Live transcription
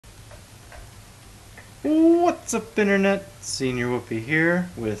What's up, Internet? Senior Whoopie here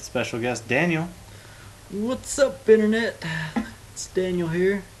with special guest Daniel. What's up, Internet? It's Daniel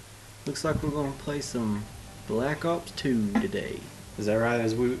here. Looks like we're gonna play some Black Ops 2 today. Is that right?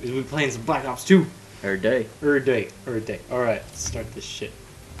 Is we playing some Black Ops 2? Or day. Day. Alright, let's start this shit.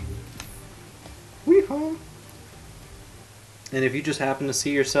 Weehoo! And if you just happen to see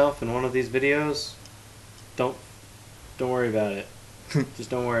yourself in one of these videos, don't worry about it.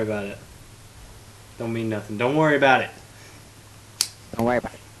 Just don't worry about it. Don't mean nothing. Don't worry about it. Don't worry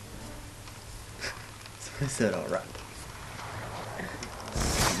about it. I said alright.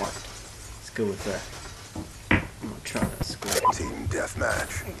 Come on. Let's go with that. I'm gonna try that square. Team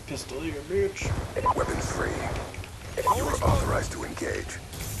deathmatch. Pistol here, bitch. Weapons free. You are authorized to engage.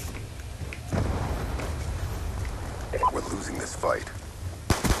 We're losing this fight.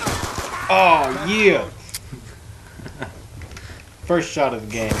 Oh, yeah! First shot of the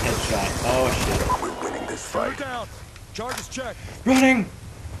game, headshot. Oh, shit. We're winning this fight. Down. Charges check. Running!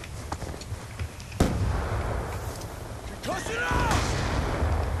 Concussion out!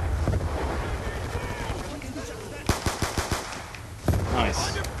 Nice.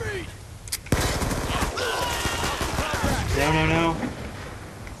 On your feet. No.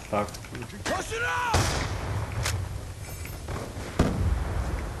 Fuck. Concussion out!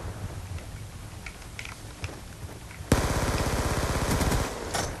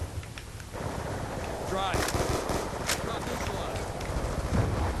 Drive. Drop neutralized.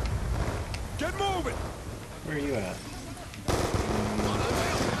 Get moving. Where are you at?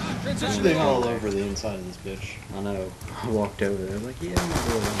 There's Transition. been all over the inside of this bitch. I know. I walked over there like, yeah, I'm gonna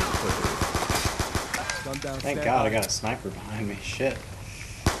go in Gun down. Thank stand God by. I got a sniper behind me. Shit.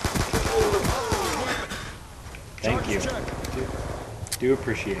 Thank you. Charges check. Do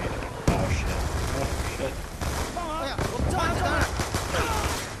appreciate it. Oh shit. Oh shit.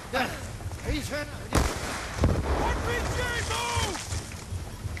 RPG move!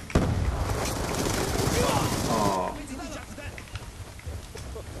 Oh.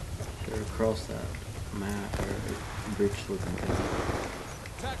 They're across that map or bridge looking thing.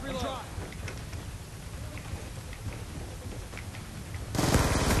 Attack reload.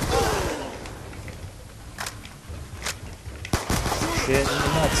 Shit in the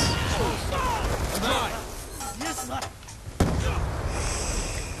nuts.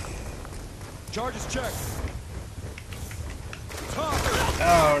 Charges check.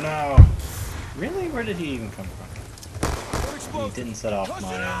 Oh no. Really? Where did he even come from? He didn't set off my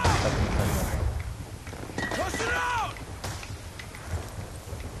fucking terminal. Push it out!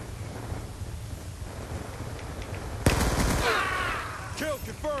 Kill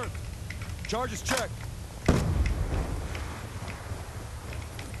confirmed. Charges check.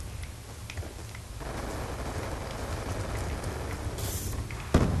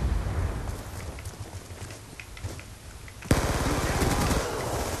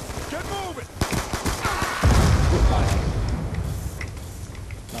 Get moving.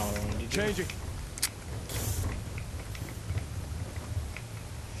 Not what I wanted to do. Changing.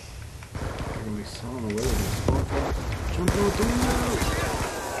 They're gonna be sawing away with this fucker. Jump out the window!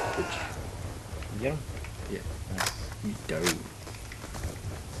 Bitch. You get him? Yeah. Nice. You dope.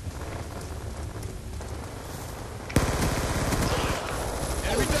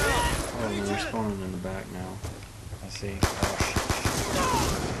 Enemy down. Oh, they're spawning in the back now. I see. Oh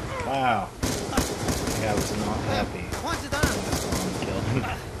shit. Wow. The guy was not happy. I killed him.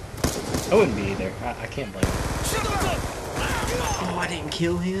 I wouldn't be either. I can't blame him. Oh, I didn't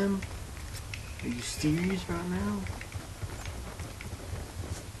kill him? Are you serious right now?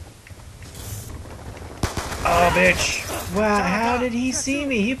 Oh, bitch! Wow, how did he see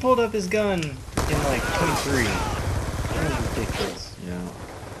me? He pulled up his gun in like 23. That was ridiculous. Yeah,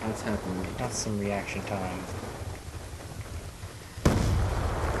 that's happened. That's some reaction time.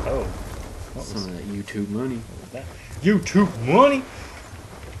 Oh. What Some was of that YouTube money. that? YouTube money!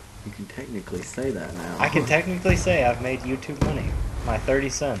 You can technically say that now. I can technically say I've made YouTube money. My 30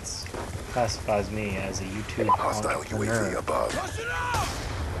 cents classifies me as a YouTube Hostile UAV entrepreneur. above. Push it out.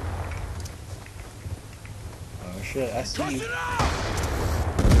 Oh shit, I see Push you. it out.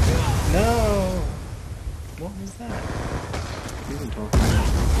 No! What was that? You've been talking about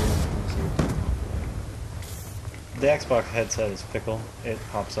this. The Xbox headset is fickle. It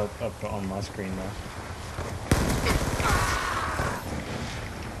pops up on my screen now.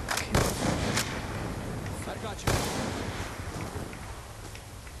 I got you.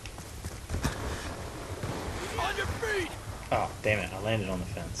 On your feet. Oh, damn it, I landed on the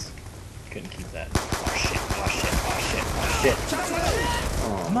fence. Couldn't keep that. Oh shit, oh shit, oh shit, oh shit.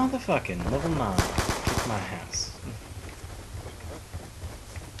 Motherfucking level 9. Kick my ass.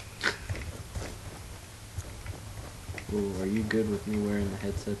 Well, are you good with me wearing the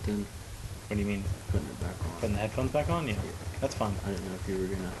headset then? What do you mean? Putting it back on. Putting the headphones back on? Yeah. That's fine. I didn't know if you were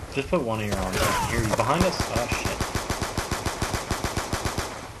gonna. Just put one ear on so I can hear you. Behind us? Oh,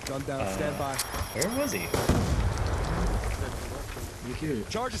 shit. Gun down, stand by. Where was he? You hear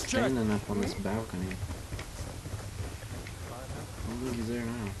Charges standing up on this balcony. I don't think he's there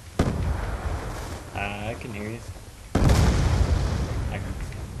now. I can hear you.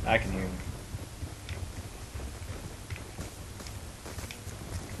 I can hear you.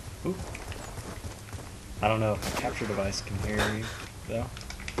 Ooh. I don't know if my capture device can hear you, though.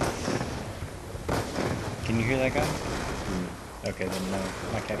 Can you hear that guy? Mm. Okay, then no.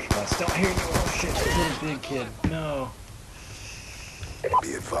 My capture device don't hear you. Oh shit, little big kid. No.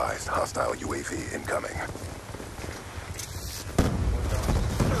 Be advised, hostile UAV incoming.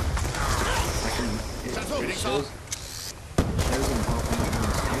 It shows him popping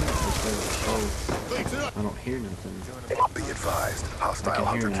up on the screen. It shows I don't hear nothing. Be advised, hostile I can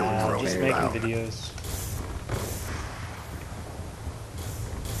hear hunter-killer now. drone Just inbound. making videos.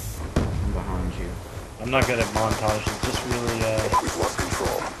 I'm behind you. I'm not good at montages, just really We've lost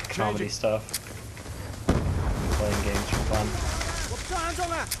control. comedy stuff. I'm playing games for fun. The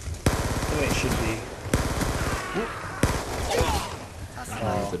way it should be.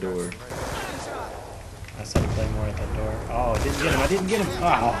 Behind the door. I saw to play more at that door. Oh, I didn't get him!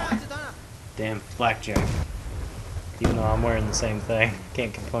 Oh. Damn, blackjack. Even though I'm wearing the same thing.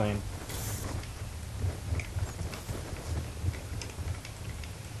 Can't complain.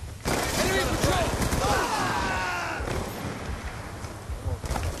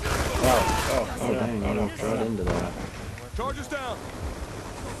 Oh, Dang, I walked right into that. Charges down.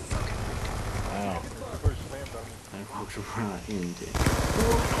 Wow. I walked right into it.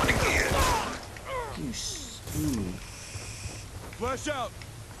 You spoon. Flash out.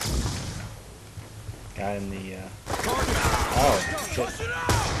 Guy in the, Target. oh, shit.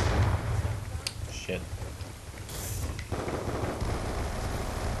 Shit.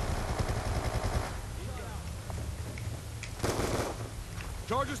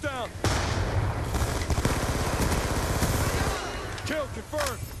 Charges down. Kill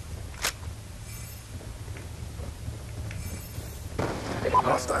confirmed.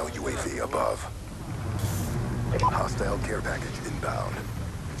 Hostile UAV above. Hostile care package inbound.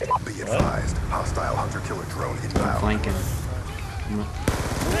 Be advised, hostile hunter-killer drone inbound. Flanking.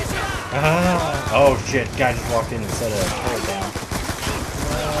 Ah! Oh shit, guy just walked in and set a turret down.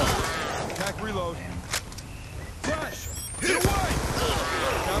 Attack reload. Flash. Get away.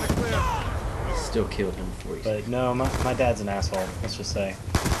 Down and clear. Still killed him before he. But no, my dad's an asshole, let's just say.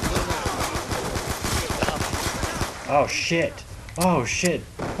 Oh shit! Oh shit!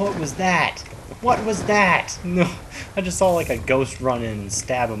 What was that? What was that? No, I just saw like a ghost run in and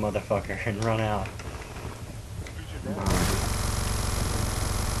stab a motherfucker and run out.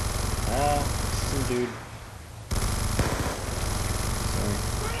 Some dude. Sorry.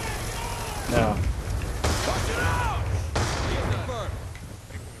 No.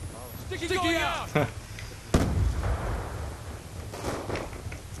 Sticky out.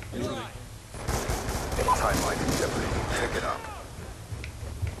 Timeline in jeopardy. Pick it up.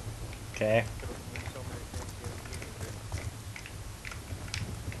 Okay.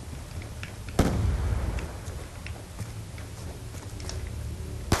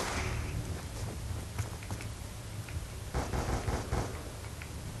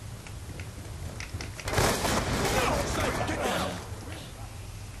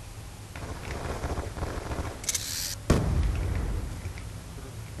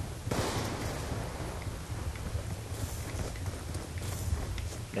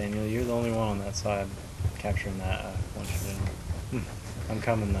 Daniel, you're the only one on that side capturing that once you're in. I'm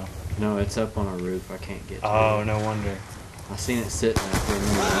coming though. No, it's up on a roof. I can't get to Oh, it. no wonder. I seen it sitting there for a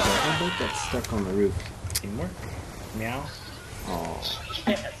minute. I was like, I bet that's stuck on the roof. Teamwork? Meow? Oh.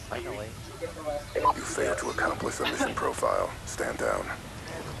 Finally. You failed to accomplish a mission profile. Stand down.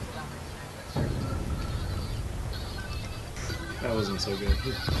 That wasn't so good. I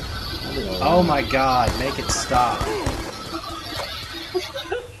did all Oh right. my god, make it stop.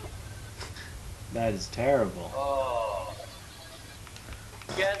 That is terrible. Oh.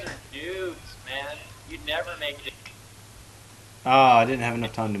 You guys are dudes, man. You'd never make it. Oh, I didn't have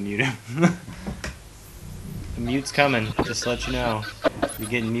enough time to mute him. The mute's coming, just to let you know. You're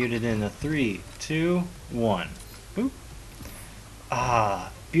getting muted in a 3, 2, 1. Boop.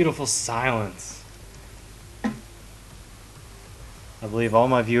 Ah, beautiful silence. I believe all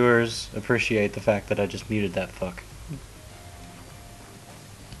my viewers appreciate the fact that I just muted that fuck.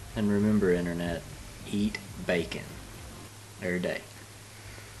 And remember, internet, eat bacon every day.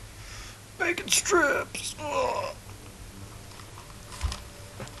 Bacon strips! Ugh.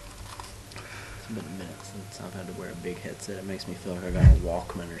 been a minute since I've had to wear a big headset. It makes me feel like I got a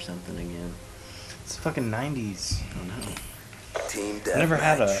Walkman or something again. It's fucking 90s. I don't know. Team I never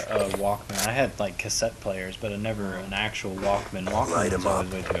had deathmatch. a Walkman. I had like cassette players, but I never an actual Walkman. Light Walkman 'em was always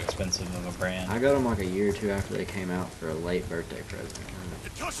up. way too expensive of a brand. I got them like a year or two after they came out for a late birthday present.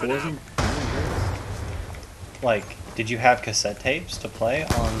 Toss It it wasn't. Like, did you have cassette tapes to play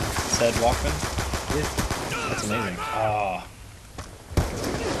on said Walkman? Yeah. That's amazing. Ah.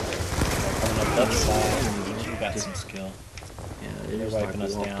 Coming up left side. You got some skill. Yeah, They're just wiping like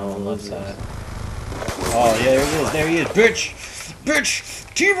us walked down all on the left over us. side. Oh, yeah, there he is. There he is. Bitch!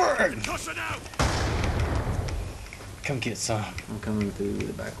 Bitch! T-Bird! Toss it out. Come get some. I'm coming through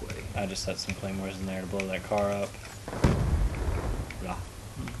the back way. I just set some claymores in there to blow that car up. Blah.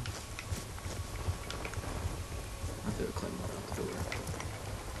 I threw a claymore out the door.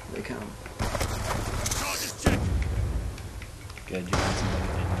 They come. Charges check. Good, you got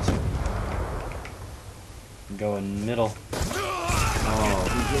somebody in. Going middle. Oh,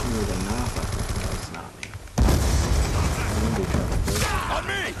 he hit me with a knife. I think. No, it's not me. I'm gonna be trouble. On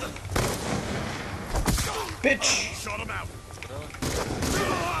me. Bitch! Shot him out.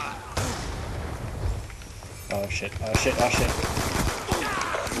 Oh shit, oh shit, oh shit.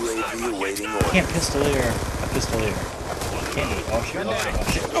 UAV awaiting orders. Can't pistolier a pistolier. Can't do. Oh shit, oh shit, oh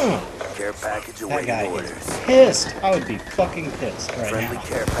shit. Care package That awaiting guy orders. is pissed. I would be fucking pissed right Friendly now.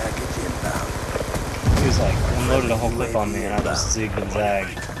 care package inbound. He was like, unloaded a whole clip on me and I just zigged and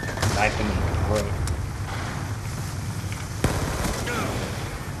zagged. Knifed him in the throat.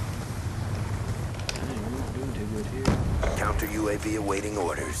 Dang, we're not doing too good here. Counter UAV awaiting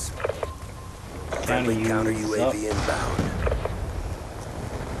orders. Counter Friendly counter UAV UAV inbound.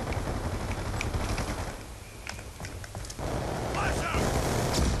 Flash out.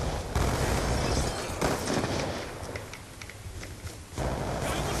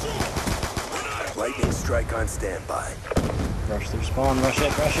 Lightning strike on standby. Rush their spawn, rush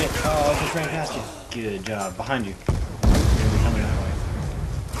it, rush it. Oh, I just ran past you. Good job. Behind you. You're gonna be coming that way.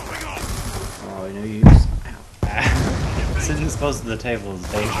 Oh, you know you use. Ow. Sitting this close to the table is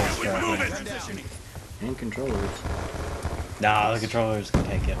dangerous for our friends. Transitioning. And controllers. Nah, the controllers can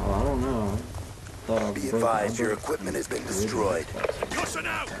take it. Oh, I don't know. Thought I Be broke- advised, I your broke equipment has been the original destroyed. Xbox. Toss it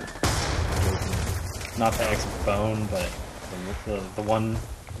out. Not the X bone, but the one,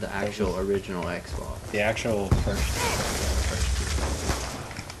 The actual original Xbox. the actual first.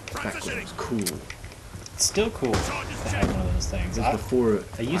 Back when it Transitioning. was cool. It's still cool to have one of those things. Just before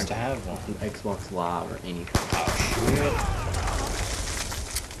I used to have one. Xbox Live or anything. Oh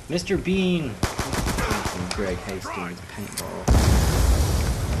shit. Mr. Bean. Some Greg Hastings paintball.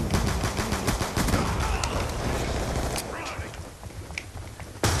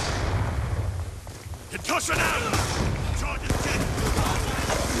 Toss it out. Charges check.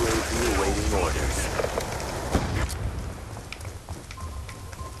 UAV awaiting orders.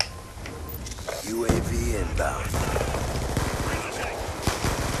 UAV inbound.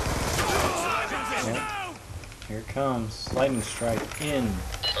 Yep. Here it comes. Lightning strike in.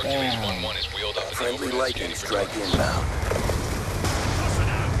 Bam. One is wheeled up. Friendly lightning strike inbound.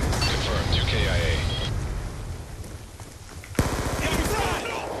 Confirmed. 2 KIA.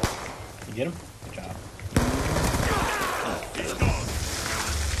 You get him? Good job.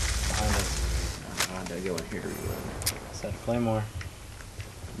 Behind us. I gotta go in here to reload. Set Claymore.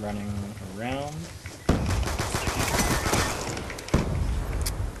 Running around.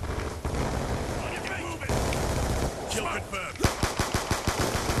 Kill confirmed.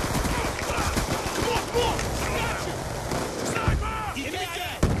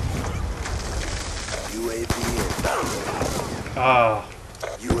 UAV inbound. Oh,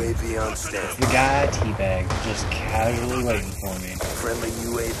 UAV on stand. the guy teabag just casually waiting for me. Friendly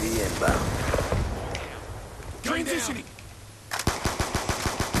UAV inbound. Transitioning.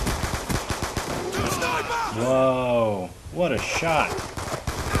 Whoa, what a shot.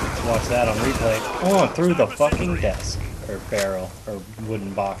 Let's watch that on replay. Oh, through the fucking desk. Or barrel. Or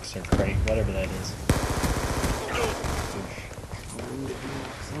wooden box. Or crate. Whatever that is.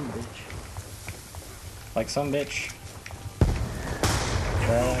 Some bitch. Like some bitch.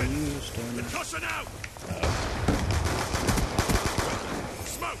 That I used to. Toss it out.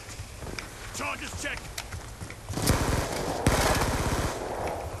 Smoke. Charges check.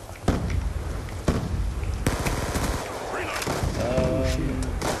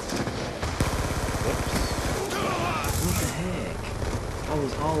 What the heck? I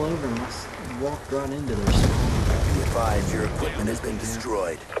was all over them. Walked right into their spawn. Be advised, your equipment has been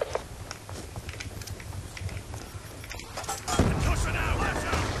destroyed. Toss it out. Left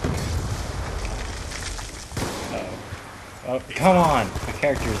out. Oh, come on! My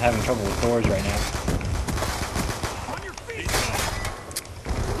character is having trouble with doors right now. On your feet!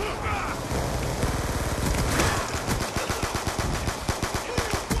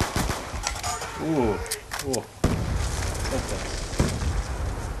 Ooh. Ooh. So close.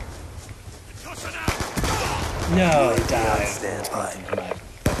 Tossing out! No, UAV die. on standby. My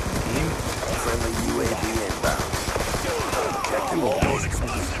fucking team. Friendly UAV inbound. Objective almost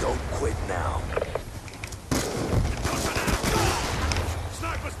complete. Don't quit now.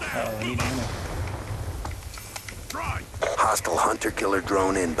 Snipers Uh-oh, down! I need ammo. Try! Hostile hunter-killer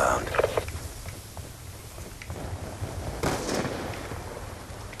drone inbound.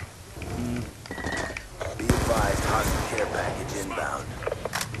 Be advised, hostile care package inbound.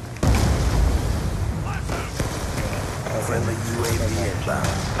 Friendly UAV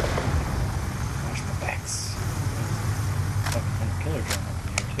inbound. Watch my backs. Fucking killer drone up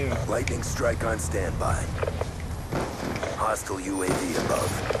in here, too. Lightning strike on standby. Hostile UAV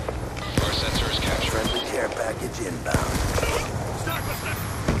above. Our sensor is captured. Friendly care package inbound. Snipers down!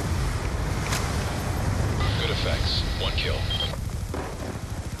 Good effects. 1 kill.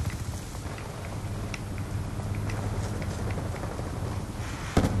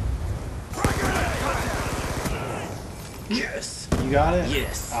 Yes! You got it?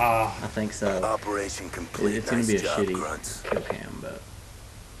 Yes! Ah. I think so. Operation complete. It's gonna be a Nice job, shitty grunts. kill cam, but...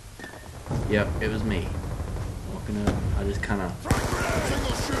 Yep, it was me. Walking up, I just kinda...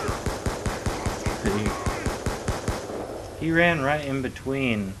 Single shooter! He ran right in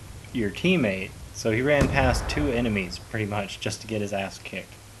between your teammate, so he ran past 2 enemies pretty much just to get his ass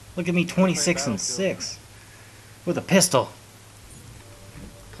kicked. Look at me, 26 and 6 with a pistol.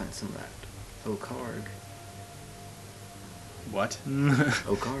 Plant some of that. Okarg. What?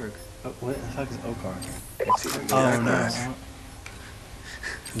 Okarg. What the fuck is Okarg? Team Oh deathmatch.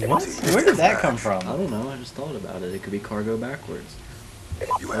 no. What? Where did that come from? I don't know, I just thought about it. It could be cargo backwards.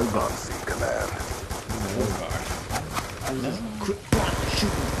 You have on-scene command. Okarg. No. Quit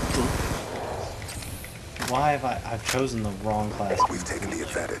shooting. Why have I've chosen the wrong class? We've taken the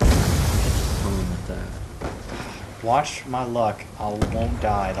advantage. Home with that. Watch my luck. I won't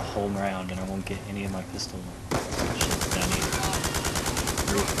die the whole round, and I won't get any of my pistol shit that I need.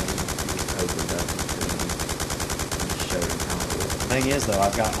 Opened up and showed him how it was. The thing is, though,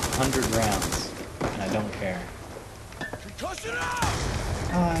 I've got 100 rounds, and I don't care. Concussion out!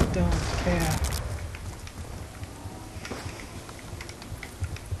 I don't care.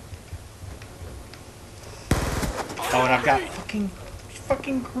 Oh, and I've got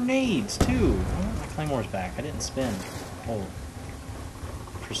fucking grenades too. I want my claymores back. I didn't spend a whole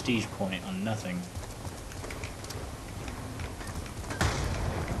prestige point on nothing.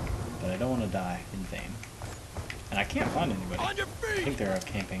 But I don't want to die in vain. And I can't find anybody. On your I feet! think they're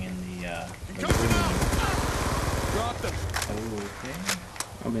camping in the Concussion out! room. Drop them! Okay.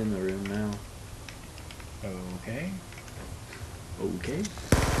 I'm in the room now. Okay. Okay.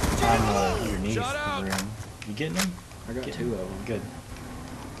 I'm underneath Shut the out. room. You getting them? I got Get 2 of them. Good.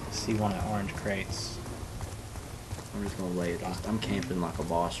 See one of orange crates. I'm just gonna lay it. I'm camping like a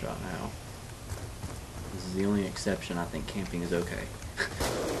boss right now. This is the only exception. I think camping is okay.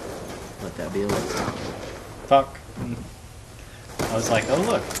 Let that be a lesson. Fuck. I was like, oh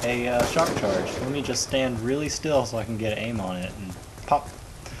look, a shock charge. Let me just stand really still so I can get aim on it and pop.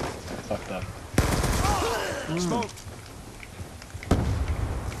 Fucked up. Smoke!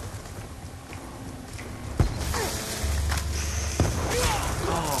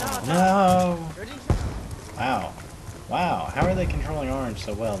 No! Wow. Wow. How are they controlling orange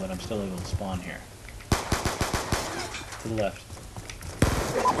so well that I'm still able to spawn here? To the left.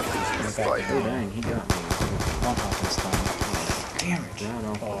 Oh dang, he got me. One hop this time. Damn it. Right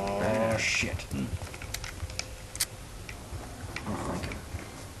off the Oh bat. shit. I'm thinking.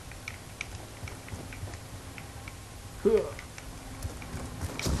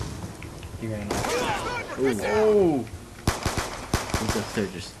 He ran off. Ooh, Oh! he's up there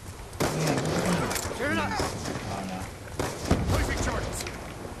just. Turn it up! Oh no. Placing charges!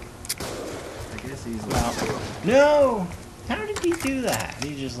 I guess he's Wow. No! How did he do that?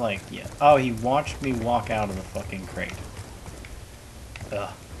 He just like, yeah. Oh, he watched me walk out of the fucking crate. Ugh.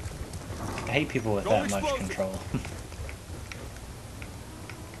 I hate people with that much control. Do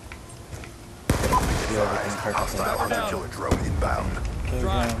everything perfectly. Hostile hunter-killer drone inbound. Killer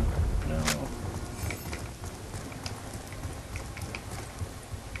Drive. drone. No.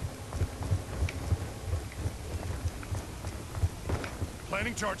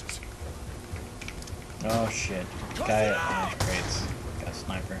 Planning charges. Oh shit. Guy at orange crates. Got a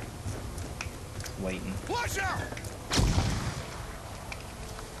sniper. Waiting. Flush out!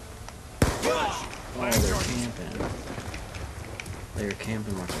 Oh, they're camping. They are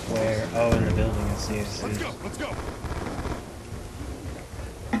camping like a Where? Oh, in the building. I see. Let's go. Let's go.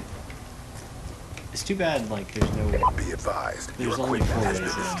 It's too bad, like, there's no... Be advised, your There's only equipment 4 has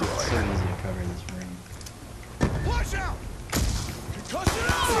ways been in. It's destroyed. so easy to cover this room. Flash out. Concussion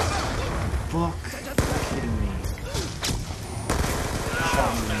out. Fuck. Kidding me. Shot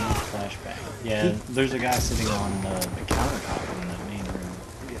me in the flashbang. Yeah, there's a guy sitting on the countertop in the main room.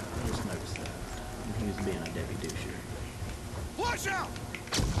 Yeah, I just noticed that. He was being a Debbie doucher. Flash out.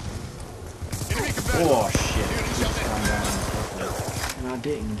 Enemy combatant. Oh, shit. Just gone down in the And I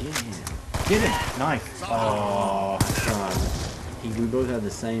didn't get him. Get him! Knife! Oh, I tried. We both have the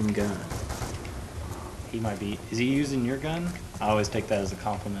same gun. he might be... Is he using your gun? I always take that as a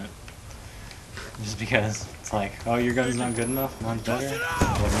compliment. Just because it's like, oh, your gun's not good enough, mine's better.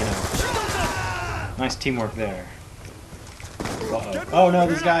 Well, you know. Nice teamwork there. Uh-oh. Oh no,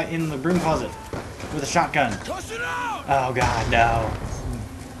 this guy in the broom closet with a shotgun. Concussion out. Oh god, no.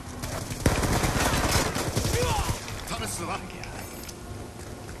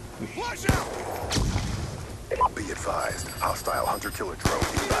 Flash out. Be advised, hostile hunter-killer drone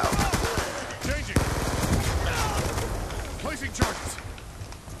inbound. Changing. Placing charges.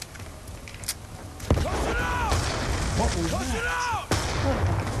 Concussion out. What was Concussion that? out.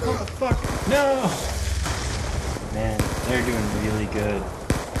 What the fuck? No! Man, they're doing really good.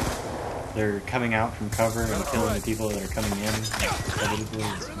 They're coming out from cover and killing the people that are coming in. Competitively,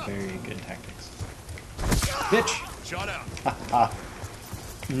 it's very good tactics. Bitch! Shot out. Ha.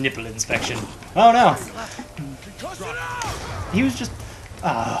 Nipple inspection. Oh no! Concussion out. He was just...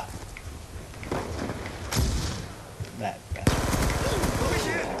 That bastard.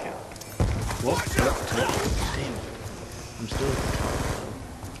 Whoop. Damn it. I'm still at the top, though.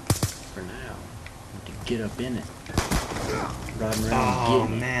 For now. I have to get up in it. Riding around Oh and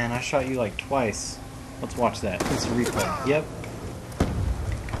getting it. man, I shot you like twice. Let's watch that. It's a replay. Yep.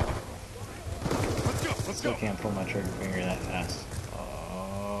 Let's go. Let's Still go. can't pull my trigger finger that fast.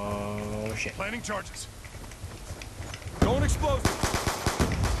 Oh shit. Planning charges. Going explosive.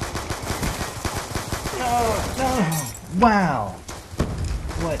 No! Wow!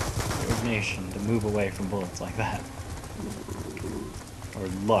 What coordination to move away from bullets like that. Or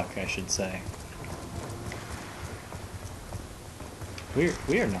luck, I should say. We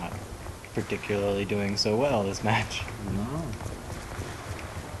are not particularly doing so well this match. No.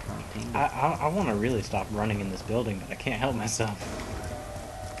 My team. I want to really stop running in this building, but I can't help myself.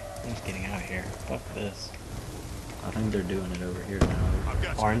 I'm just getting out of here. Fuck this. I think they're doing it over here now. I've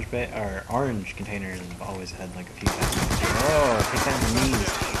got you. Orange containers have always had like a few times. Oh, take that in the knees.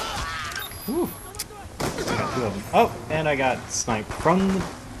 Whew. Got 2 of them. Oh, and I got sniped from the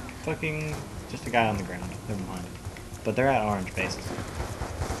fucking... just a guy on the ground. Never mind. But they're at orange bases.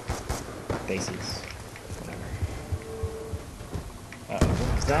 Bases. Whatever. Uh-oh,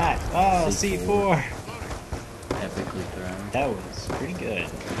 what was that? Oh, C4! Epically thrown. That was pretty good.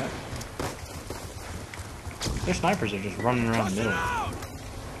 Their snipers are just running around the middle. Out.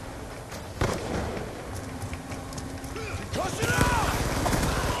 Concussion out.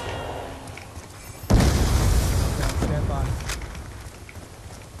 Stand by.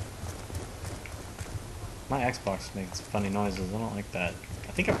 My Xbox makes funny noises. I don't like that.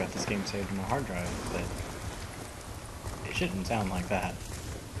 I think I've got this game saved on my hard drive, but it shouldn't sound like that.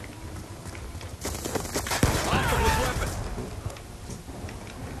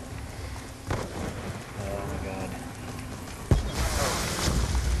 Oh my god.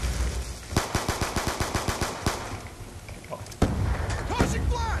 Tossing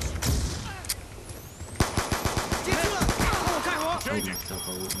flash. I told Changing. myself I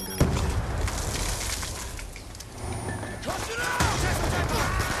wouldn't go. Concussion out.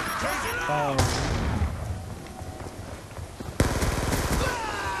 Changing out. Oh.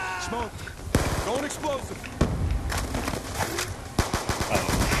 Smoke. Going explosive. Oh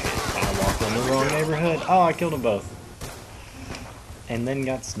shit. I walked in the wrong neighborhood. Oh, I killed them both. And then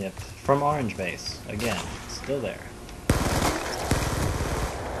got snipped from orange base. Again, still there.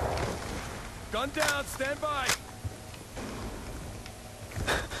 Gun down. Stand by.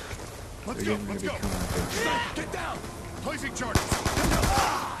 Let's They're go. getting Let's ready to go. come out there. Get down. Placing charges.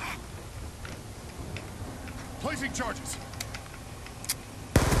 Placing charges.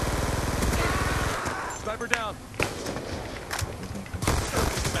 Sniper down.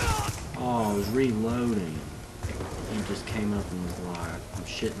 Oh, I was reloading. He just came up and was like, I'm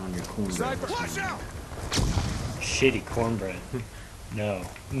shitting on your cornbread. Sniper. this Flash morning." out. Shitty cornbread. No.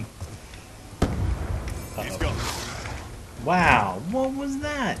 He's Uh-oh. gone. Wow, what was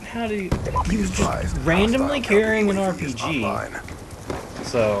that? How do you... He was just Advised, randomly hostile carrying an counter UAV is RPG. online.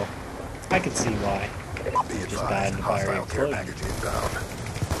 So, I could see why. Be Just died advised, in a fiery hostile care explosion. package inbound.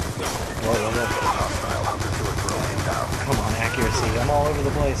 Whoa, whoa, whoa. Hostile hunter-killer drone inbound. Come on, accuracy. I'm all over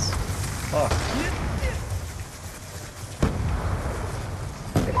the place. Fuck.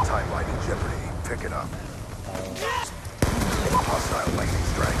 Timeline in jeopardy. Pick it up. Hostile lightning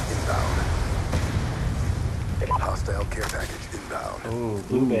strike inbound. Hostile care package inbound. Ooh,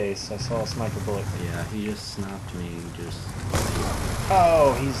 blue base. I saw a sniper bullet. Yeah, he just snapped me. Just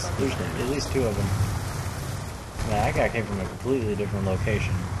Oh, there's at least two of them. Man, that guy came from a completely different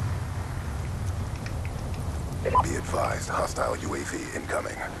location. Be advised, hostile UAV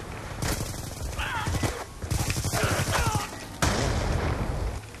incoming.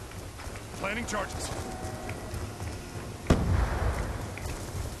 Planning charges.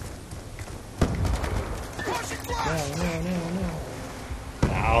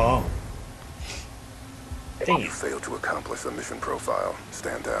 Ow. Damn. You failed to accomplish the mission profile.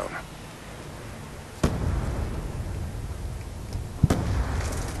 Stand down.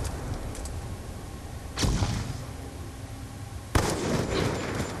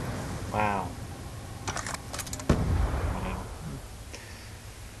 Wow.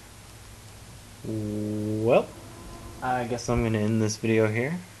 Well, I guess I'm going to end this video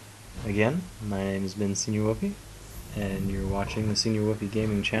here. Again, my name has been Senior Whoopy, and you're watching the Senior Whoopy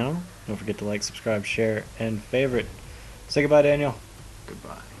Gaming channel. Don't forget to like, subscribe, share, and favorite. Say goodbye, Daniel.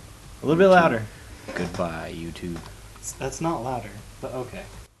 goodbye. A little bit louder. Goodbye, YouTube. That's not louder, but okay.